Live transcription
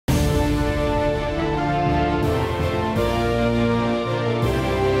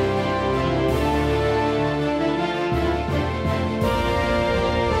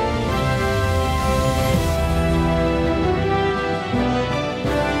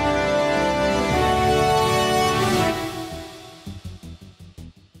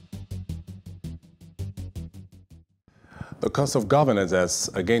cost of governance has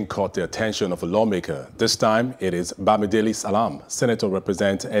again caught the attention of a lawmaker. This time, it is Bamidele Salam. Senator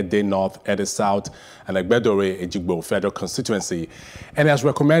represents Ede North, Ede South, and Egbedore, Ejigbo Federal Constituency, and has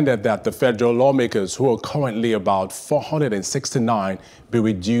recommended that the federal lawmakers, who are currently about 469, be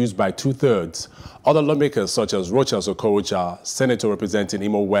reduced by 2/3. Other lawmakers, such as Rochas Okorocha, Senator representing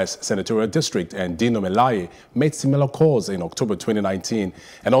Imo West Senatorial District, and Dino Melaye, made similar calls in October 2019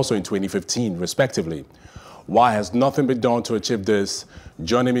 and also in 2015, respectively. Why has nothing been done to achieve this?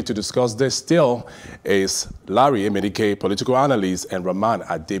 Joining me to discuss this still is Larry Emenike, political analyst, and Rahman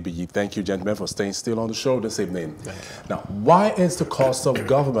Adebiyi. Thank you, gentlemen, for staying still on the show this evening. Now, why is the cost of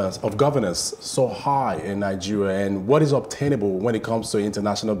governance so high in Nigeria, and what is obtainable when it comes to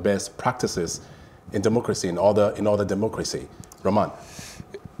international best practices in democracy, in other democracy? Rahman.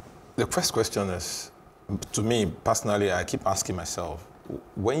 The first question is, to me personally, I keep asking myself,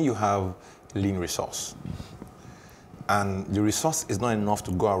 when you have lean resource, and the resource is not enough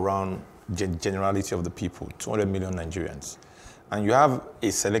to go around the generality of the people, 200 million Nigerians, and you have a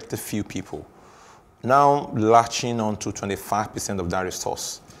selected few people now latching on to 25% of that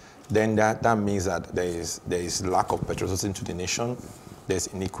resource, then that means that there is lack of patriotism to the nation, there's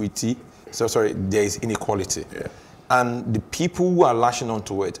inequity, there is inequality. Yeah. And the people who are latching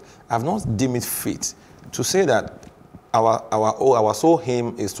onto it have not deemed it fit to say that our sole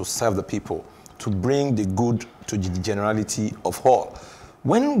aim is to serve the people, to bring the good to the generality of all.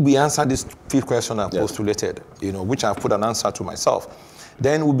 When we answer this fifth question I postulated, which I've put an answer to myself,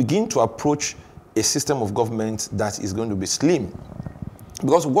 then we begin to approach a system of government that is going to be slim.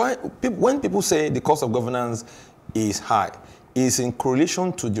 Because when people say the cost of governance is high, it's in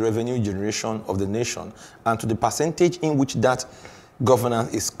correlation to the revenue generation of the nation and to the percentage in which that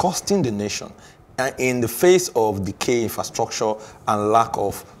governance is costing the nation in the face of decay infrastructure and lack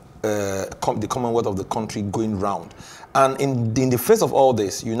of the commonwealth of the country going round. And in the face of all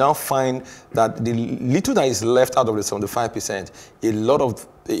this, you now find that the little that is left out of the 75%, a lot of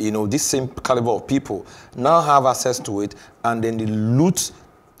this same caliber of people now have access to it, and then they loot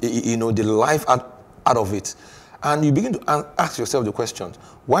the life out of it. And you begin to ask yourself the question,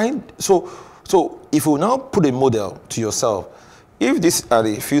 why? So if you now put a model to yourself, if these are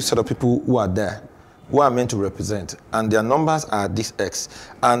the few set of people who are there, who are meant to represent, and their numbers are this X,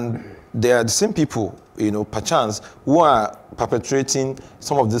 and they are the same people, perchance, who are perpetrating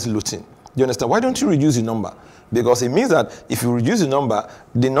some of this looting. You understand? Why don't you reduce the number? Because it means that if you reduce the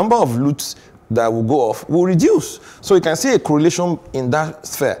number of loots that will go off will reduce. So you can see a correlation in that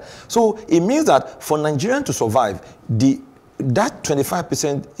sphere. So it means that for Nigerians to survive, that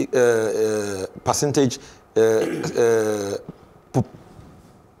 25% percentage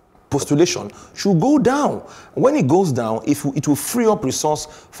postulation should go down. When it goes down, it will free up resource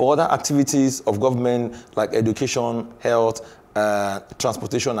for other activities of government like education, health,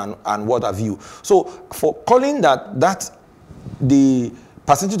 transportation, and what have you. So for calling that the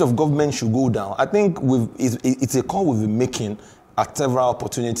percentage of government should go down, I think it's a call we've been making at several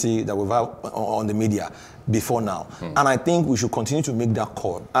opportunities that we've had on the media before now. And I think we should continue to make that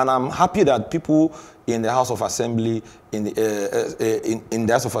call. And I'm happy that people in the House of Assembly, in the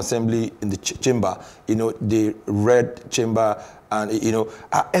House of Assembly, in the chamber, the red chamber, and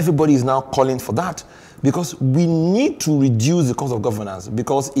everybody is now calling for that, because we need to reduce the cost of governance,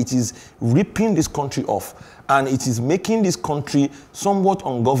 because it is ripping this country off, and it is making this country somewhat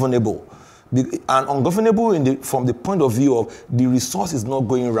ungovernable. And ungovernable from the point of view of the resource is not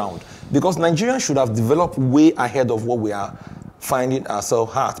going around, because Nigerians should have developed way ahead of what we are finding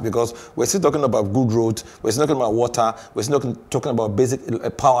ourselves at, because we're still talking about good roads, we're still talking about water, we're still talking about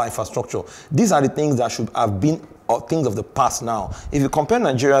basic power infrastructure. These are the things that should have been things of the past now. If you compare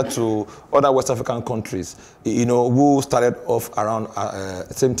Nigeria to other West African countries, who started off around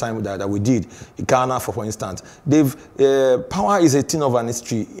the same time that we did, Ghana, for instance, power is a thing of an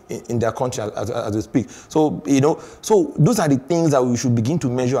history in their country as we speak. So, so those are the things that we should begin to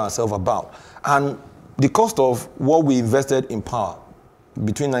measure ourselves about. And the cost of what we invested in power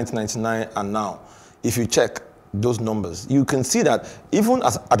between 1999 and now, if you check those numbers, you can see that even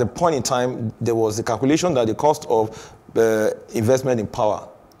at a point in time, there was a calculation that the cost of investment in power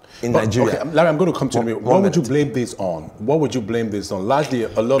in Nigeria. Okay, Larry, I'm going to come to you. What would you blame this on? What would you blame this on? Largely,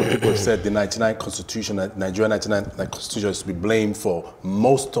 a lot of people have said the Nigerian Constitution is to be blamed for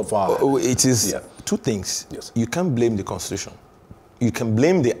most of our... It is two things. Yes. You can't blame the Constitution. You can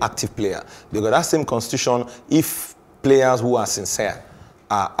blame the active player, because that same Constitution, if players who are sincere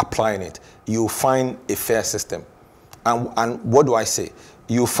are applying it, you find a fair system. And what do I say?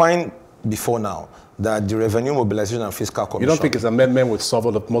 You find before now that the Revenue Mobilization and Fiscal Commission... You don't think its amendment would solve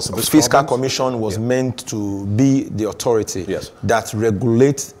most of this Fiscal problems? Commission was meant to be the authority that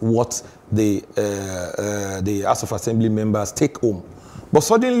regulates what the House of Assembly members take home. But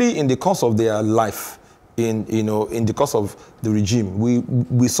suddenly, in the course of their life, in the course of the regime,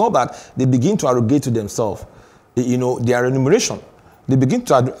 we saw that they begin to arrogate to themselves, their remuneration. They begin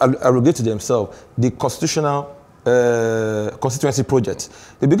to arrogate to themselves the constituency projects.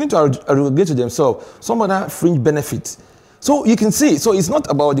 They begin to arrogate to themselves some other fringe benefits. So you can see, so it's not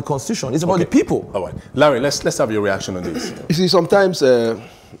about the constitution, it's about the people. All right. Larry, let's have your reaction on this. You see, sometimes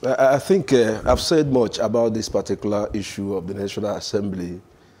I think I've said much about this particular issue of the National Assembly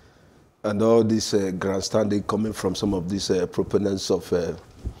and all this grandstanding coming from some of these proponents of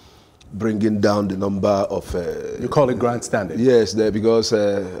bringing down the number of... you call it grandstanding? Yes, because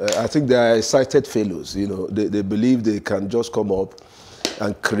I think they are excited fellows. They believe they can just come up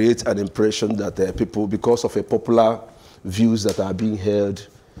and create an impression that people, because of a popular views that are being held,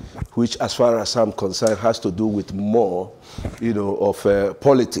 which as far as I'm concerned has to do with more, of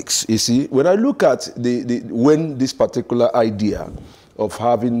politics. You see, when I look at when this particular idea of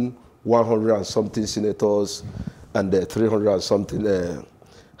having 100 and something senators and 300 and something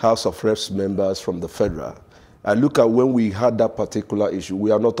House of Reps members from the federal, I look at when we had that particular issue,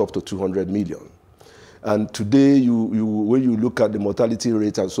 we are not up to 200 million. And today, when you look at the mortality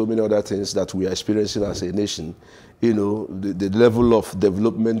rate and so many other things that we are experiencing as a nation, the level of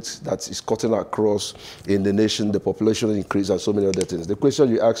development that is cutting across in the nation, the population increase and so many other things. The question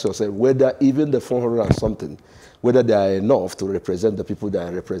you ask yourself, whether even the 400 and something, whether they are enough to represent the people they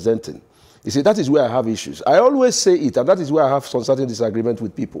are representing. You see, that is where I have issues. I always say it, and that is where I have some certain disagreement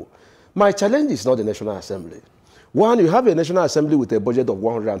with people. My challenge is not the National Assembly. One, you have a National Assembly with a budget of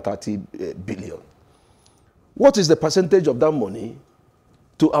 130 billion. What is the percentage of that money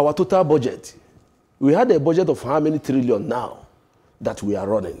to our total budget? We had a budget of how many trillion now that we are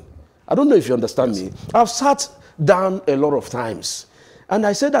running? I don't know if you understand me. I've sat down a lot of times, and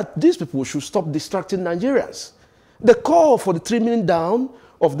I said that these people should stop distracting Nigerians. The call for the trimming down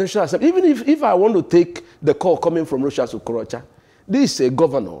of the National Assembly, even if I want to take the call coming from Rochas Okorocha, this is a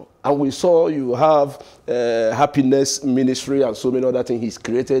governor, and we saw you have happiness ministry and so many other things he's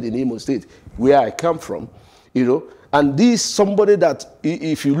created in Imo State, where I come from, and this somebody that,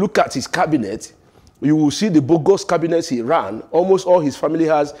 if you look at his cabinet, you will see the bogus cabinets he ran. Almost all his family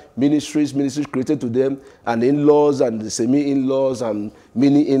has ministries created to them, and in-laws and the semi-in-laws and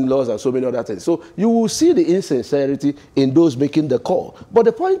mini-in-laws and so many other things. So you will see the insincerity in those making the call. But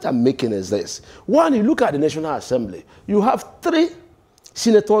the point I'm making is this. One, you look at the National Assembly, you have 3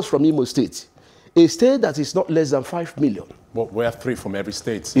 senators from Imo State, a state that is not less than 5 million. Well, we have 3 from every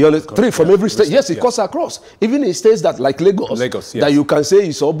state. 3 from every state. Yes, it cuts across. Even in states that, like Lagos, yes, that you can say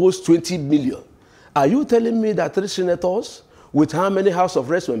is almost 20 million. Are you telling me that 3 senators with how many House of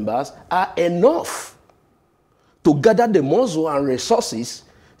Reps members are enough to gather the muscle and resources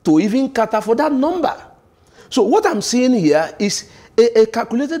to even cater for that number? So what I'm seeing here is a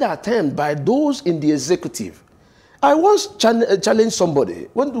calculated attempt by those in the executive. I once challenged somebody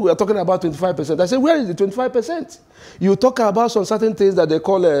when we were talking about 25%. I said, where is the 25%? You talk about some certain things that they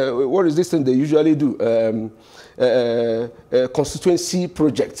call, what is this thing they usually do? Constituency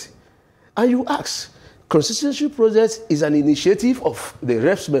project. And you ask, constituency project is an initiative of the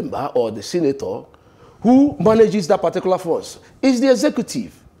reps member or the senator who manages that particular force. It's the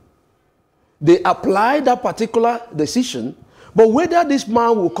executive. They apply that particular decision, but whether this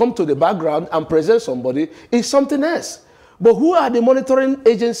man will come to the background and present somebody is something else. But who are the monitoring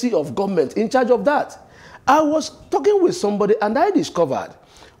agency of government in charge of that? I was talking with somebody and I discovered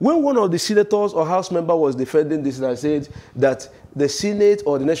when one of the senators or House member was defending this, and I said that the Senate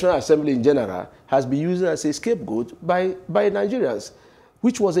or the National Assembly in general has been used as a scapegoat by Nigerians,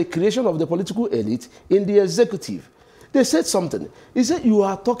 which was a creation of the political elite in the executive. They said something. He said, you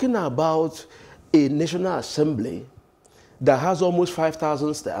are talking about a National Assembly that has almost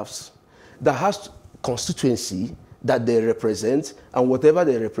 5,000 staffs, that has constituency that they represent and whatever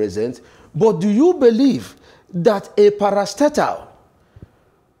they represent. But do you believe that a parastatal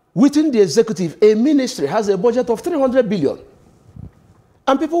within the executive, a ministry, has a budget of 300 billion?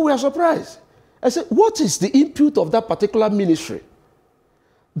 And people were surprised. I said, what is the input of that particular ministry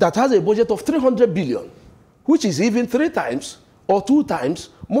that has a budget of 300 billion, which is even 3 times or 2 times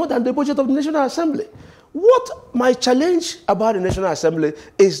more than the budget of the National Assembly? What my challenge about the National Assembly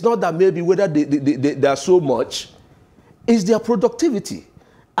is not that maybe whether they are so much, is their productivity.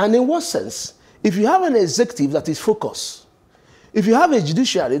 And in what sense? If you have an executive that is focused, if you have a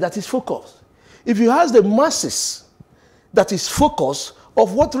judiciary that is focused, if you have the masses that is focused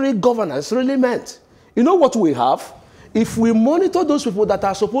of what real governance really meant. You know what we have? If we monitor those people that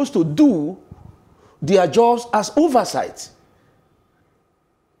are supposed to do their jobs as oversight,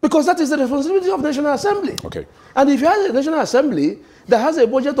 because that is the responsibility of the National Assembly. Okay. And if you have a National Assembly that has a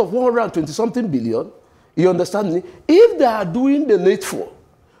budget of 120-something billion, you understand me? If they are doing the needful,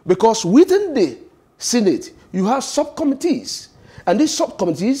 because within the Senate, you have subcommittees, and these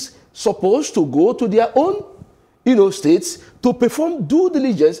subcommittees supposed to go to their own, states to perform due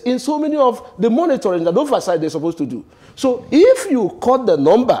diligence in so many of the monitoring and oversight they're supposed to do. So if you cut the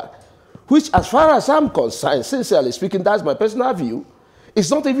number, which as far as I'm concerned, sincerely speaking, that's my personal view, it's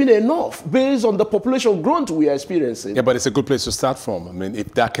not even enough based on the population growth we are experiencing. Yeah, but it's a good place to start from. I mean,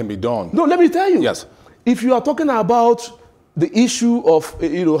 if that can be done. No, let me tell you. Yes. If you are talking about the issue of,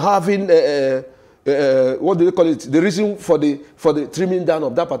 having, what do they call it? The reason for the trimming down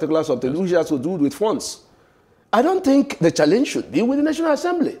of that particular something, which has to do with funds. I don't think the challenge should be with the National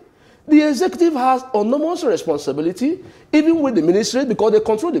Assembly. The executive has enormous responsibility, even with the ministries, because they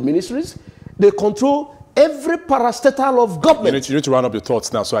control the ministries. They control every parastatal of government. You need to round up your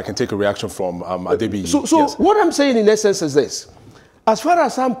thoughts now so I can take a reaction from Adebiyi. So yes. What I'm saying in essence is this. As far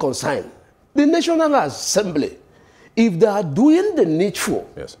as I'm concerned, the National Assembly, if they are doing the needful,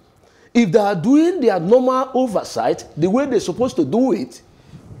 yes, if they are doing their normal oversight the way they're supposed to do it,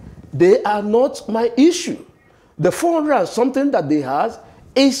 they are not my issue. The 400 and something that they have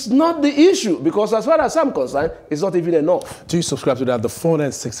is not the issue, because as far as I'm concerned, it's not even enough. Do you subscribe to that? The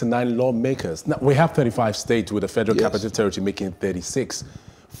 469 lawmakers. Now, we have 35 states with the Federal Capital Territory making 36.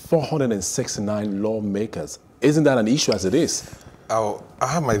 469 lawmakers. Isn't that an issue as it is? I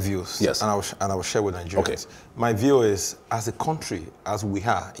have my views, yes, and I will share with Nigerians. Okay. My view is, as a country, as we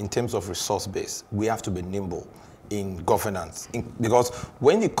are, in terms of resource base, we have to be nimble in governance. Because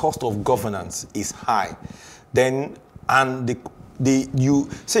when the cost of governance is high, then, and you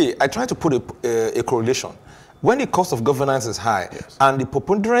say, I try to put a correlation. When the cost of governance is high, yes, and the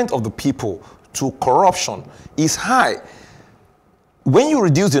preponderance of the people to corruption is high, when you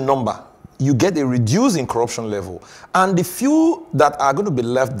reduce the number, you get a reduce in corruption level. And the few that are going to be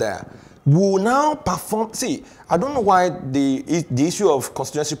left there will now perform. See, I don't know why the issue of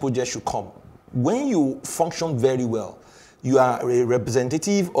constituency projects should come. When you function very well, you are a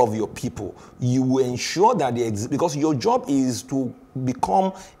representative of your people. You will ensure that they exist, because your job is to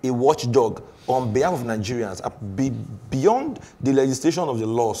become a watchdog on behalf of Nigerians, beyond the legislation of the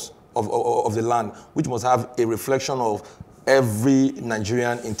laws of the land, which must have a reflection of every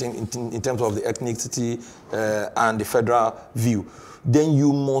Nigerian in terms of the ethnicity and the federal view. Then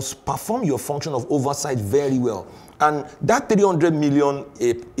you must perform your function of oversight very well. And that 300 million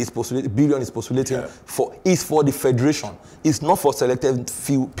billion is postulating is for the federation. It's not for selected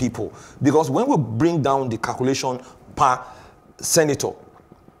few people. Because when we bring down the calculation per senator,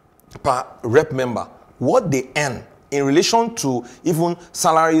 per rep member, what they earn in relation to even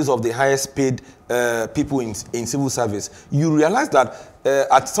salaries of the highest paid people in civil service, you realize that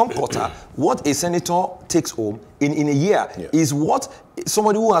at some quarter, what a senator takes home in a year is what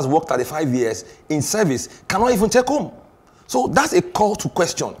somebody who has worked 35 years in service cannot even take home. So that's a call to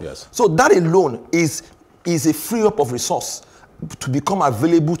question. Yes. So that alone is a free up of resource to become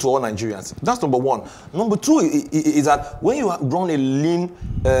available to all Nigerians. That's number one. Number two is that when you run a lean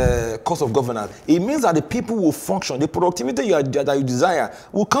cost of governance, it means that the people will function. The productivity that you desire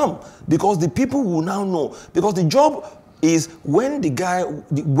will come, because the people will now know. Because the job is when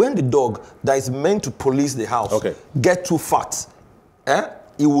when the dog that is meant to police the house get too fat,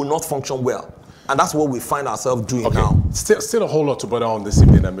 it will not function well. And that's what we find ourselves doing now. Still a whole lot to put on this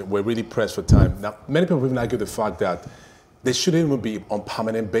evening. I mean, we're really pressed for time. Now, many people even argue the fact that they shouldn't even be on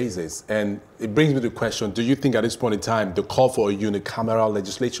permanent basis. And it brings me to the question, do you think at this point in time, the call for a unicameral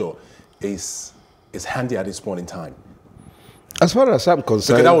legislature is handy at this point in time? As far as I'm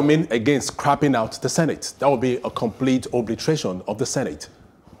concerned... Because that would mean, again, scrapping out the Senate. That would be a complete obliteration of the Senate.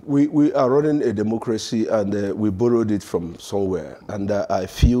 We are running a democracy, and we borrowed it from somewhere. And I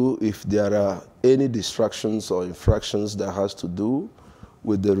feel if there are any distractions or infractions that has to do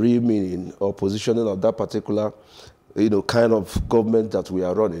with the real meaning or positioning of that particular kind of government that we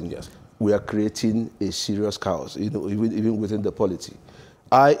are running, we are creating a serious chaos, even within the polity.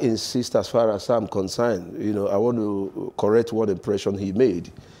 I insist, as far as I'm concerned, I want to correct one impression he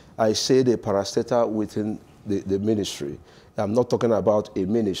made. I said a parastatal within the ministry. I'm not talking about a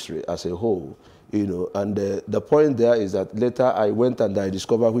ministry as a whole, and the point there is that later I went and I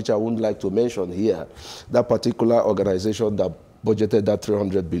discovered, which I wouldn't like to mention here, that particular organization that budgeted that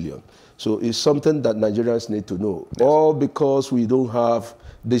 300 billion. So it's something that Nigerians need to know. All because we don't have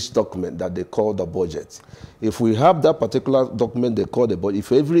this document that they call the budget. If we have that particular document they call the budget,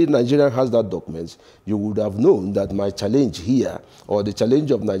 if every Nigerian has that document, you would have known that my challenge here, or the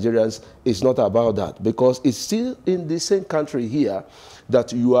challenge of Nigerians, is not about that, because it's still in the same country here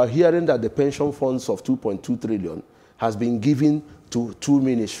that you are hearing that the pension funds of 2.2 trillion has been given to 2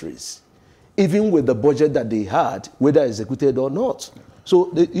 ministries, even with the budget that they had, whether executed or not.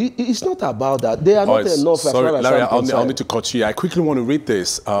 So it's not about that. They are not enough. Sorry, Larry, I'll need to cut you. I quickly want to read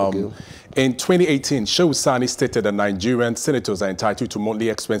this. Okay. In 2018, Shehu Sani stated that Nigerian senators are entitled to monthly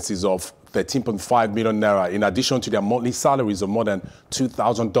expenses of 13.5 million naira, in addition to their monthly salaries of more than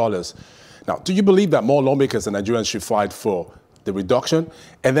 $2,000. Now, do you believe that more lawmakers and Nigerians should fight for the reduction?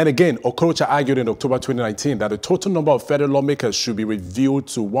 And then again, Okorocha argued in October 2019 that the total number of federal lawmakers should be reviewed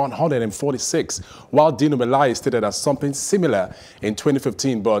to 146, while Dino Melaye stated as something similar in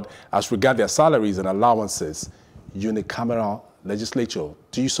 2015, but as regard their salaries and allowances, unicameral legislature.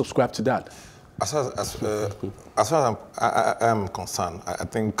 Do you subscribe to that? As far as I am concerned, I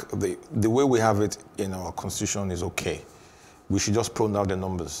think the way we have it in our constitution is okay. We should just prune down the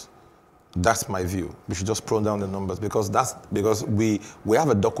numbers. That's my view. We should just prune down the numbers, because we have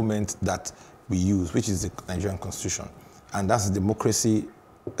a document that we use, which is the Nigerian Constitution, and that's democracy.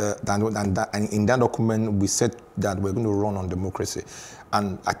 And in that document, we said that we're going to run on democracy,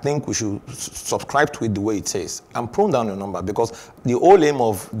 and I think we should subscribe to it the way it says and prune down the number, because the whole aim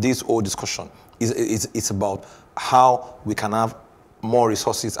of this whole discussion is about how we can have more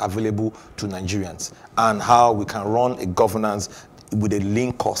resources available to Nigerians and how we can run a governance with a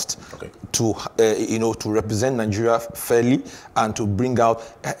lean cost, okay, to to represent Nigeria fairly and to bring out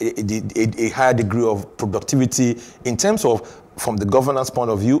a higher degree of productivity in terms of, from the governance point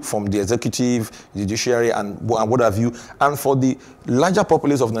of view, from the executive, the judiciary, and what have you, and for the larger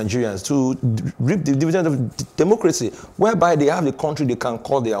populace of Nigerians to reap the dividend of democracy, whereby they have a country they can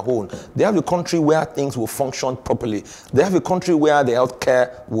call their own. They have a country where things will function properly. They have a country where the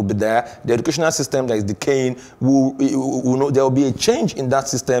healthcare will be there. The educational system that is decaying there will be a change in that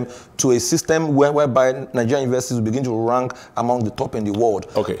system to a system whereby Nigerian universities will begin to rank among the top in the world.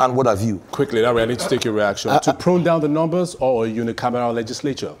 Okay. And what have you? Quickly, Larry, I need to take your reaction. To prune down the numbers or a unicameral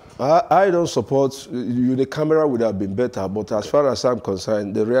legislature? I don't support unicameral. Would have been better, but as far as I'm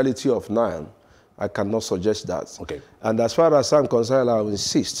concerned, the reality of now, I cannot suggest that. Okay. And as far as I'm concerned, I will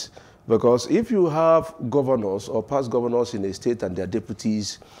insist, because if you have governors or past governors in a state and their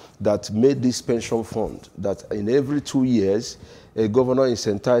deputies that made this pension fund, that in every 2 years, a governor is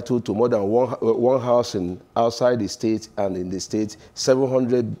entitled to more than one house outside the state and in the state,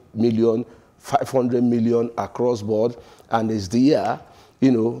 700 million, 500 million across board, and it's there.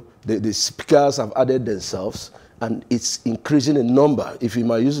 The speakers have added themselves, and it's increasing in number. If you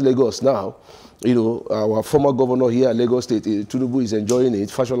might use Lagos now, our former governor here at Lagos State, Tinubu, is enjoying it.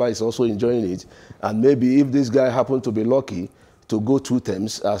 Fashola is also enjoying it. And maybe if this guy happened to be lucky to go 2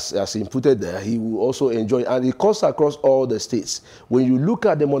 terms as inputted there, he will also enjoy it. And it costs across all the states. When you look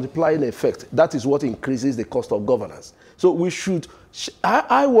at the multiplying effect, that is what increases the cost of governance. So we should,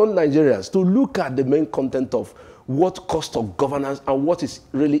 I want Nigerians to look at the main content of what cost of governance and what is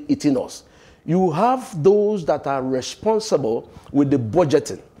really eating us. You have those that are responsible with the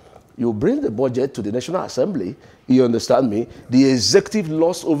budgeting. You bring the budget to the National Assembly, you understand me, the executive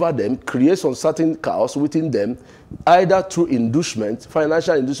loss over them creates uncertain chaos within them, either through inducement,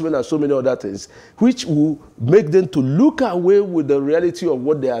 financial inducement, and so many other things, which will make them to look away with the reality of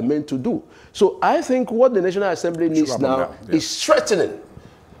what they are meant to do. So I think what the National Assembly needs now is strengthening.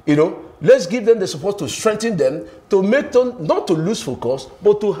 Let's give them the support to strengthen them, to make them not to lose focus,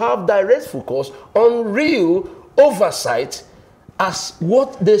 but to have direct focus on real oversight as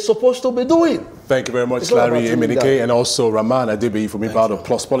what they're supposed to be doing. Thank you very much, Larry, Emenike, and also Rahman Adebiyi for being part of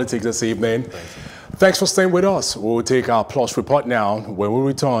Plus Politics this evening. Thanks for staying with us. We'll take our Plus report now. When we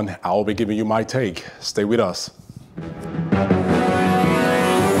return, I'll be giving you my take. Stay with us.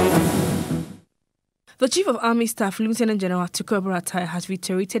 The Chief of Army Staff, Lieutenant General Ejigbo Federal, has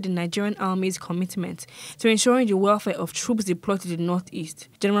reiterated the Nigerian Army's commitment to ensuring the welfare of troops deployed to the Northeast.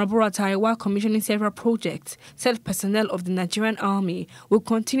 General Buratai, while commissioning several projects, said personnel of the Nigerian Army will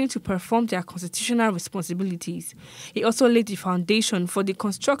continue to perform their constitutional responsibilities. He also laid the foundation for the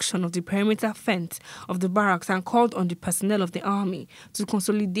construction of the perimeter fence of the barracks and called on the personnel of the Army to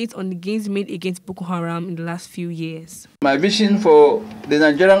consolidate on the gains made against Boko Haram in the last few years. My vision for the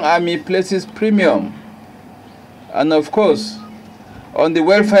Nigerian Army places premium and of course, on the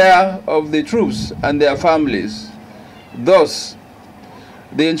welfare of the troops and their families. Thus,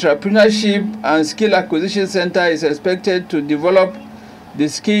 the Entrepreneurship and Skill Acquisition Center is expected to develop the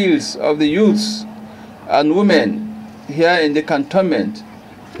skills of the youths and women here in the cantonment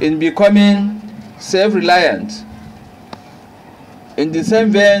in becoming self-reliant. In the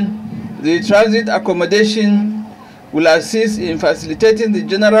same vein, the transit accommodation will assist in facilitating the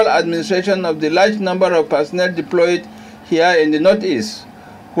general administration of the large number of personnel deployed here in the Northeast,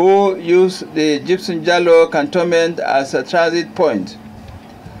 who use the Gypsum Jalo cantonment as a transit point.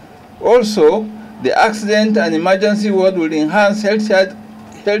 Also, the accident and emergency ward will enhance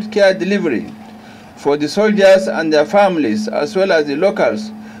healthcare delivery for the soldiers and their families, as well as the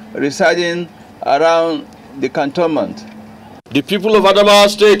locals residing around the cantonment. The people of Adamawa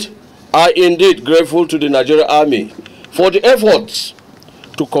State are indeed grateful to the Nigerian Army for the efforts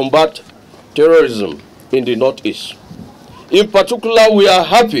to combat terrorism in the Northeast. In particular, we are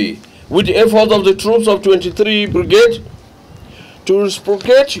happy with the efforts of the troops of 23 Brigade. To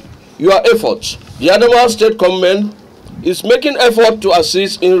reciprocate your efforts, the Adamawa State Government is making effort to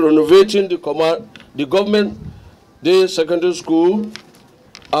assist in renovating the government day secondary school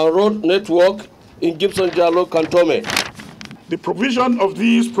and road network in Gypsum Jalo cantonment. The provision of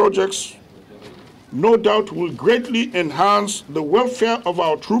these projects no doubt will greatly enhance the welfare of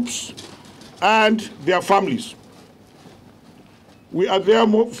our troops and their families. We are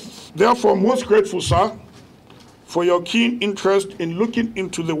therefore most grateful, sir, for your keen interest in looking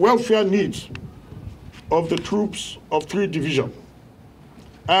into the welfare needs of the troops of 3 Division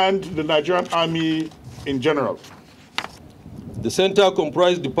and the Nigerian Army in general. The center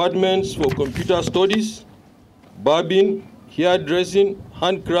comprises departments for computer studies, barbing, hairdressing,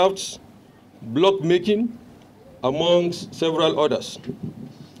 handcrafts, block making, amongst several others.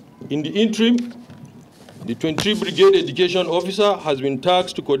 In the interim, the 23 Brigade Education Officer has been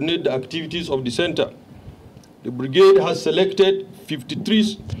tasked to coordinate the activities of the center. The brigade has selected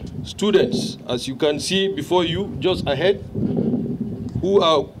 53 students, as you can see before you, just ahead, who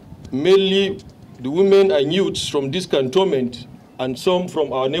are mainly the women and youths from this cantonment and some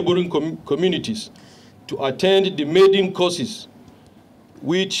from our neighboring communities, to attend the maiden courses,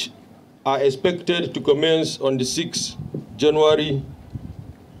 which are expected to commence on the 6th January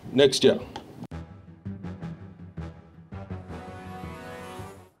next year.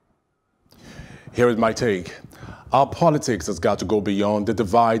 Here is my take. Our politics has got to go beyond the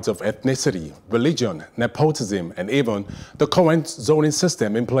divides of ethnicity, religion, nepotism, and even the current zoning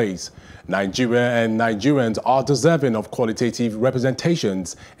system in place. Nigeria and Nigerians are deserving of qualitative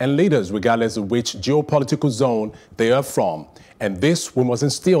representations and leaders regardless of which geopolitical zone they are from. And this we must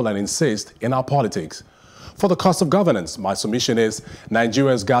instill and insist in our politics. For the cost of governance, my submission is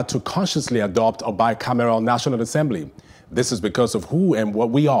Nigeria's got to consciously adopt a bicameral National Assembly. This is because of who and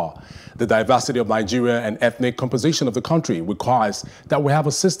what we are. The diversity of Nigeria and ethnic composition of the country requires that we have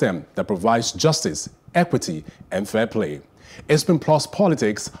a system that provides justice, equity, and fair play. It's been Plus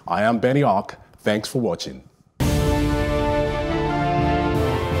Politics. I am Benny Ark. Thanks for watching.